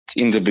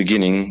in the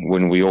beginning,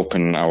 when we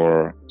open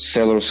our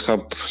sellers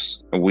hub,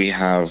 we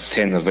have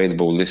 10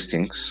 available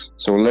listings.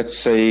 So let's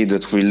say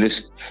that we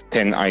list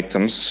 10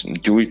 items.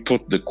 Do we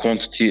put the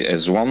quantity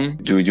as 1?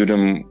 Do we do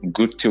them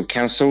good till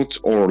canceled?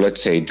 Or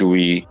let's say, do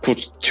we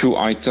put 2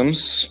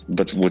 items,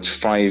 but with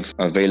 5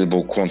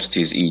 available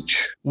quantities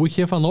each? We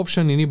have an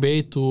option in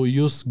eBay to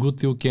use good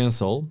till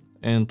cancel.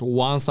 And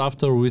once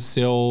after we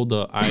sell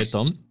the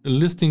item, the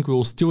listing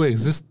will still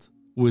exist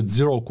with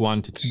 0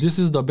 quantity. This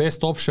is the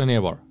best option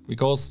ever,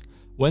 because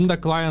when the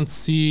client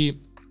see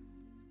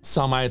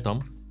some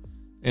item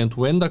and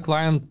when the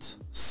client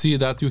see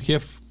that you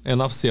have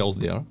enough sales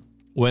there,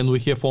 when we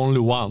have only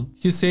 1,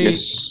 he say,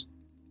 Yes.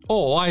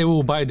 oh, I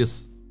will buy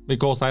this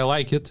because I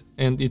like it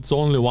and it's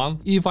only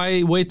 1. If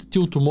I wait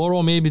till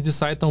tomorrow, maybe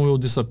this item will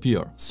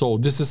disappear. So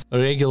this is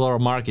regular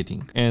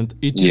marketing, and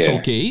it is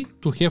okay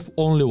to have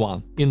only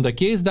 1. In the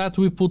case that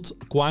we put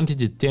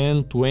quantity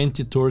 10,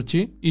 20,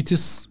 30, it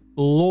is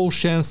low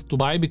chance to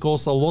buy,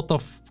 because a lot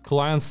of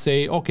clients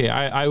say, okay,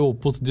 I will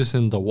put this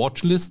in the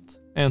watch list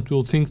and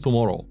will think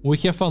tomorrow. We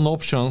have an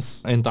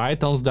options and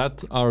items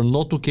that are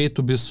not okay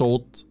to be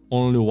sold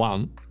only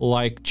 1,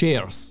 like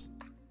chairs.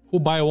 Who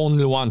buy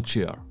only 1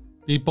 chair?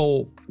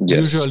 People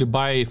usually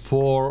buy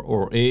 4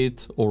 or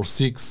 8 or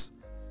 6.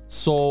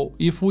 So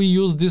if we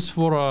use this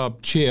for a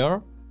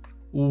chair,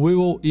 we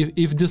will,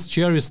 if this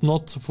chair is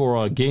not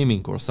for a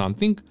gaming or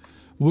something,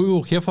 we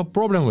will have a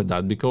problem with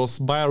that, because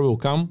buyer will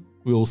come,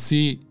 we will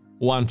see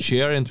 1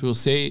 chair and we'll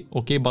say,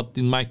 okay, but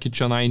in my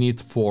kitchen I need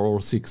 4 or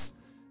 6,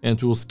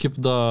 and we'll skip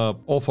the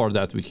offer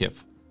that we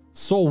have.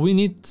 So we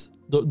need,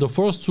 the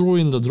first rule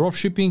in the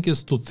dropshipping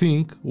is to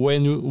think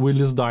when we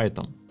list the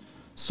item.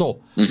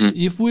 So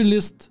if we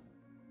list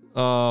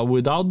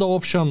without the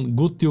option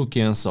good till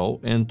cancel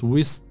and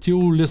we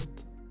still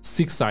list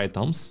 6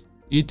 items,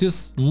 it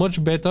is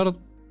much better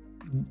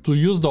to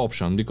use the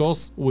option,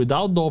 because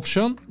without the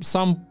option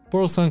some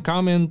person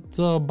come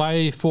and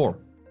buy 4.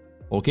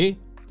 Okay,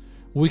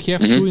 we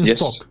have 2 in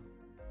stock,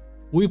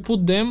 we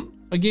put them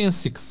again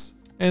 6,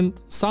 and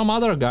some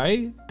other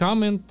guy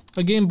come and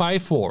again buy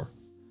 4,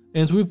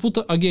 and we put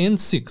again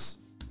 6.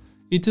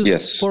 It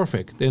is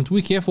perfect, and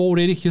we have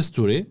already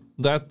history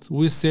that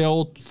we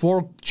sell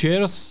 4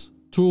 chairs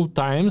 2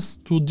 times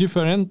to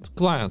different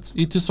clients.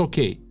 It is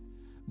okay.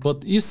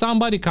 But if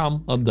somebody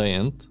come at the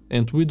end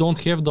and we don't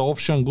have the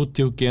option good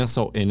till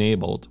cancel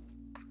enabled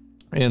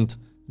and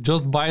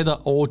just buy the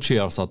all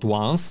chairs at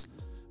once,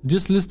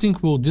 this listing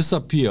will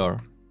disappear,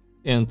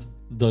 and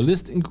the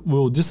listing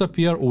will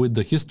disappear with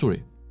the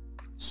history.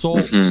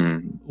 So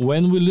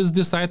when we list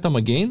this item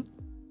again,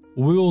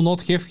 we will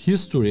not have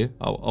history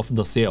of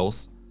the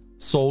sales.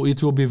 So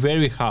it will be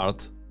very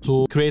hard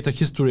to create a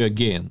history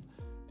again.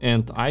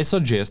 And I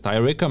suggest, I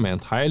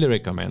recommend, highly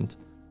recommend,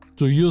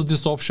 to use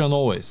this option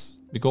always.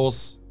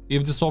 Because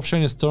if this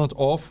option is turned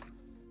off,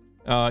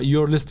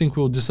 your listing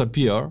will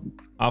disappear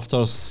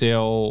after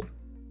sell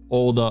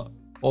all the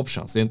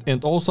options.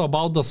 And also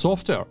about the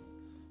software.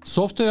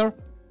 Software,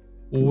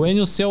 when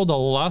you sell the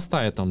last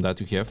item that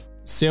you have,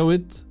 sell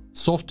it,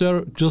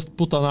 software just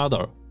put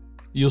another.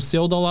 You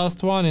sell the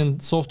last one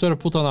and software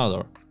put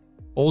another.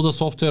 All the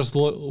softwares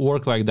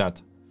work like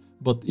that.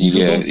 But if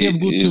you don't have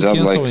good till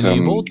cancel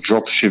enabled,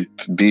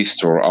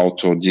 DropshipBeast or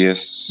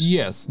AutoDS?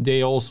 Yes,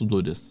 they also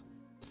do this.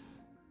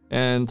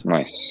 And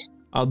nice.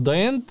 At the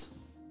end,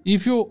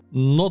 if you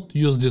not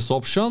use this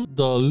option,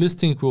 the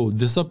listing will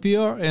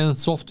disappear and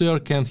software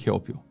can't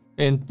help you.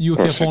 And you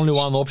have only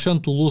one option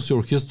to lose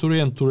your history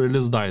and to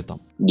release the item.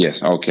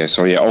 Yes, okay.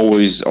 So yeah,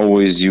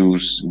 always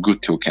use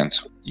good till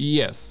cancel.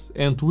 Yes,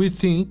 and we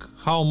think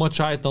how much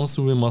items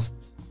we must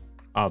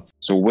add.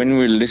 So when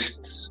we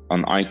list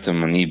an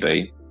item on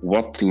eBay,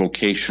 what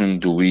location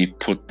do we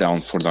put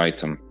down for the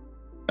item?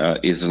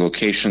 Is the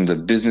location the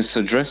business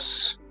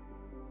address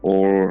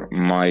or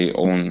my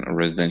own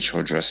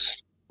residential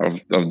address of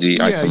the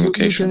item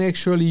location? You can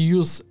actually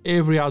use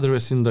every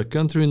address in the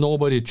country,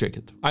 nobody check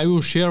it. I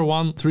will share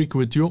one trick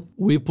with you.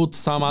 We put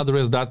some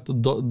address that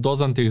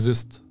doesn't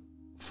exist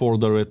for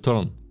the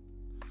return.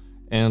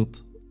 And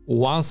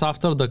once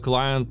after the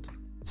client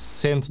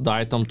sent the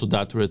item to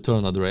that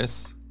return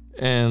address,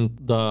 and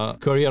the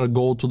courier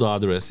go to the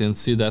address and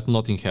see that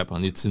nothing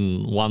happened. It's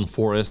in one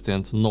forest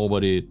and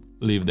nobody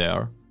live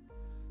there.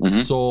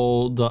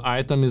 So the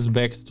item is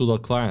back to the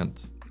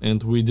client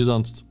and we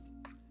didn't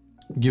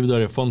give the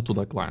refund to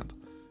the client.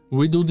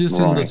 We do this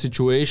in the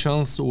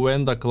situations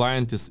when the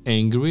client is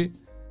angry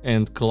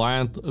and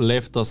client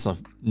left us a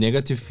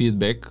negative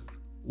feedback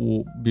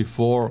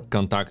before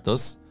contact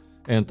us,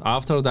 and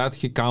after that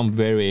he come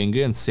very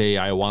angry and say,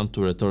 I want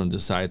to return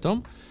this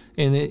item.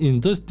 And in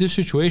this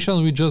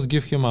situation, we just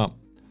give him a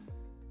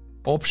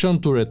option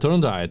to return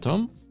the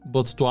item,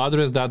 but to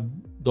address that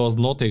does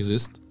not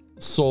exist.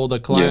 So the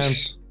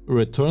client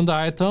returned the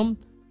item,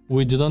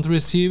 we didn't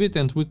receive it,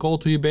 and we call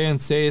to eBay and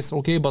says,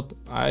 okay, but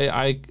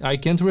I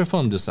can't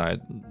refund this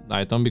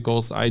item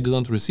because I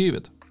didn't receive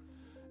it.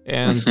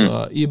 And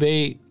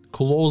eBay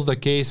closed the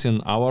case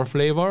in our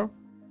favor,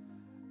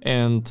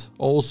 and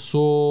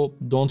also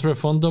don't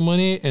refund the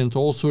money, and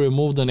also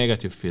remove the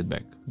negative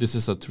feedback. This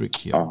is a trick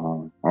here.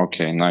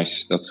 Okay,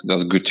 nice. That's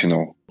good to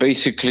know.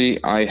 Basically,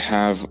 I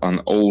have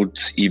an old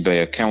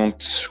eBay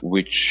account,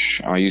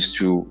 which I used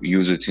to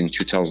use it in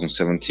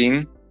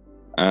 2017.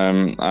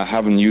 I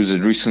haven't used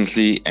it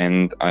recently,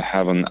 and I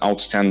have an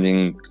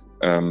outstanding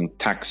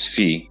tax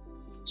fee,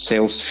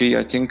 sales fee,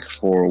 I think,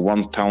 for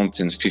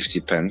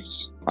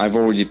 £1.50. I've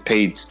already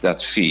paid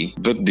that fee,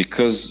 but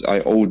because I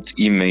owed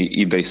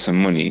eBay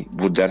some money,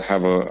 would that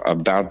have a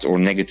bad or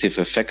negative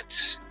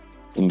effect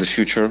in the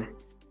future?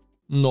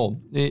 No.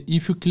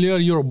 If you clear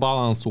your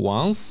balance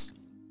once,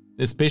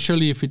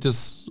 especially if it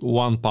is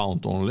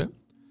 £1 only,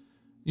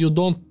 you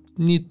don't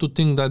need to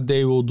think that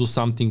they will do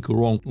something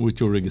wrong with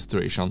your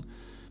registration.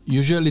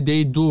 Usually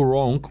they do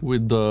wrong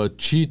with the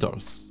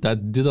cheaters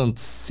that didn't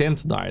send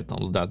the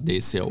items that they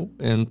sell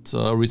and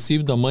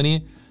receive the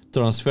money,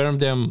 transfer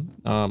them.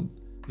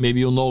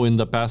 Maybe you know, in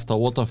the past a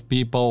lot of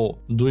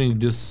people doing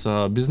this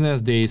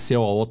business, they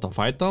sell a lot of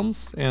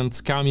items and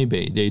scam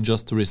eBay. They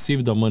just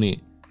receive the money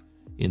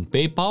in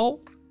PayPal,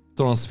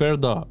 transfer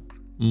the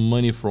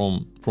money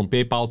from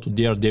PayPal to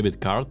their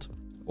debit card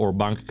or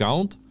bank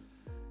account,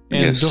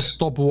 and just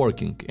stop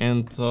working.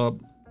 And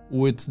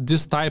with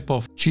this type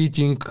of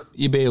cheating,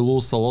 eBay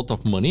lose a lot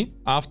of money.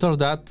 After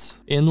that,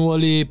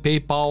 annually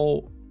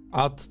PayPal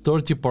add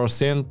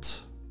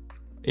 30%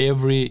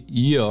 every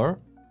year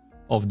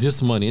of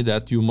this money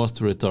that you must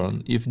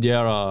return. If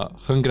there are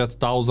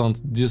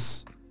 100,000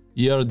 this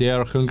year, there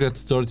are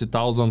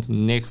 130,000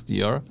 next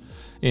year.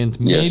 And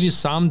maybe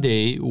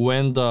someday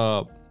when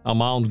the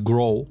amount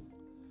grow,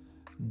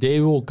 they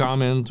will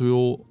come and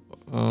will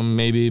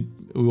maybe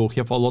we will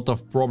have a lot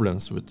of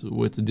problems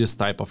with this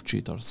type of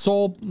cheater.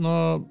 So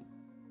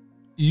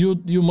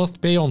you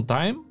must pay on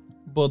time,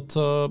 but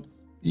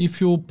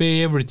if you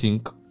pay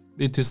everything,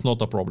 it is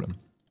not a problem.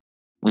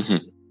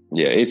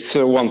 Yeah, it's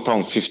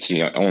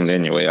 £1.50 only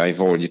anyway. I've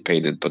already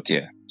paid it, but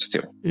yeah,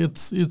 still.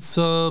 It's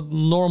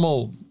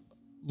normal,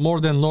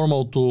 more than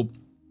normal to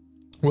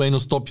when you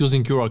stop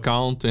using your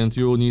account and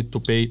you need to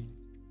pay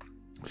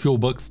few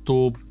bucks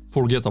to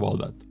forget about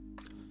that.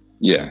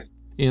 Yeah.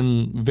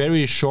 In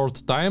very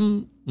short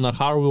time,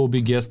 Nahar will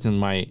be guest in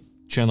my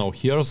channel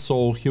here,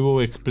 so he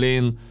will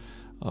explain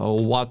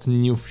what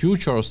new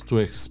features to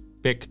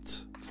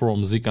expect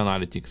from ZIK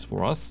Analytics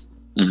for us.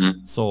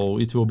 So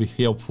it will be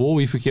helpful.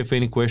 If you have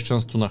any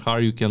questions to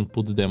Nahar, you can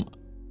put them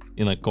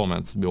in the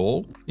comments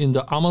below. In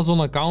the Amazon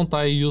account,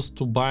 I used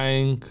to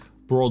buying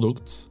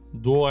products.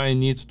 Do I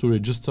need to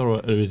register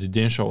a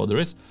residential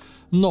address?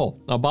 No.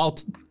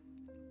 About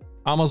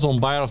Amazon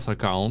buyers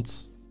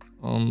accounts,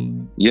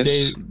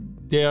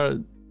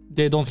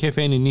 they don't have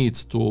any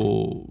needs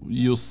to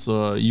use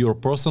your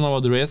personal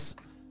address.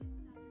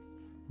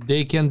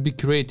 They can be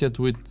created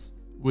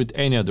with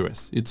any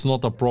address. It's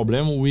not a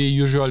problem. We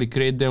usually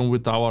create them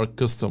with our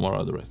customer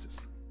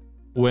addresses.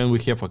 When we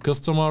have a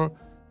customer,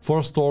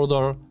 first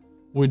order,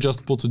 we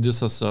just put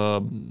this as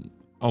a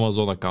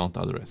Amazon account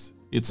address.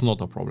 It's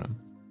not a problem.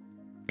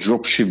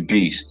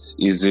 DropshipBeast,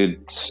 is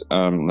it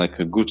like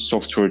a good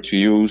software to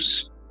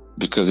use?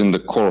 Because in the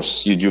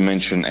course you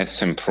mentioned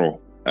SmPro,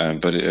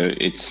 but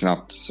it's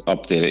not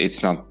updated,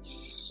 it's not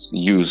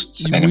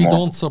used anymore. We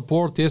don't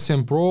support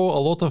SmPro. A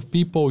lot of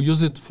people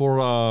use it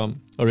for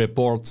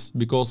reports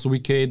because we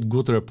create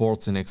good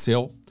reports in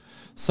Excel.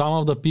 Some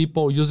of the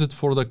people use it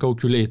for the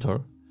calculator.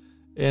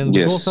 And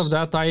because of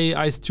that,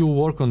 I still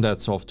work on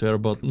that software.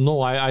 But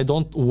no, I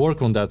don't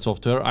work on that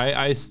software.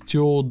 I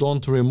still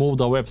don't remove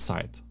the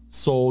website.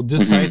 So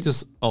this site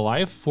is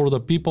alive for the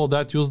people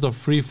that use the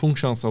free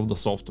functions of the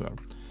software.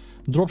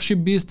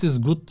 DropshipBeast is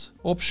good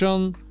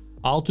option.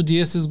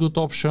 AutoDS is good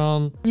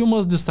option. You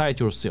must decide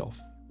yourself.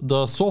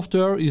 The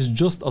software is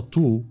just a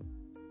tool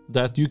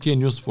that you can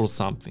use for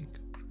something.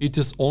 It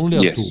is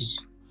only a tool.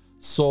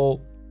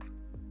 So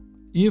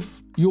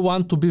if you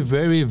want to be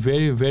very,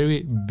 very,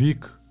 very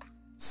big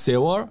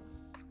seller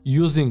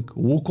using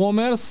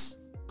WooCommerce,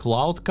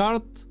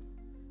 CloudCart,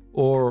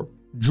 or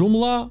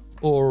Joomla,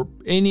 or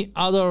any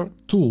other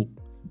tool,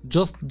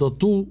 just the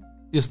tool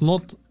is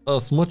not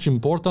as much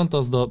important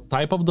as the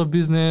type of the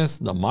business,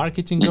 the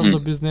marketing of the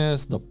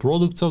business, the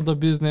products of the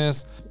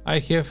business. I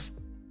have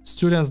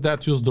students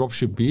that use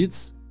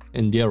DropshipBeast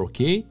and they're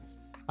okay.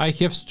 I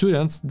have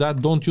students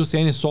that don't use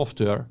any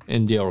software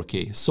and they're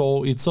okay.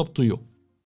 So it's up to you.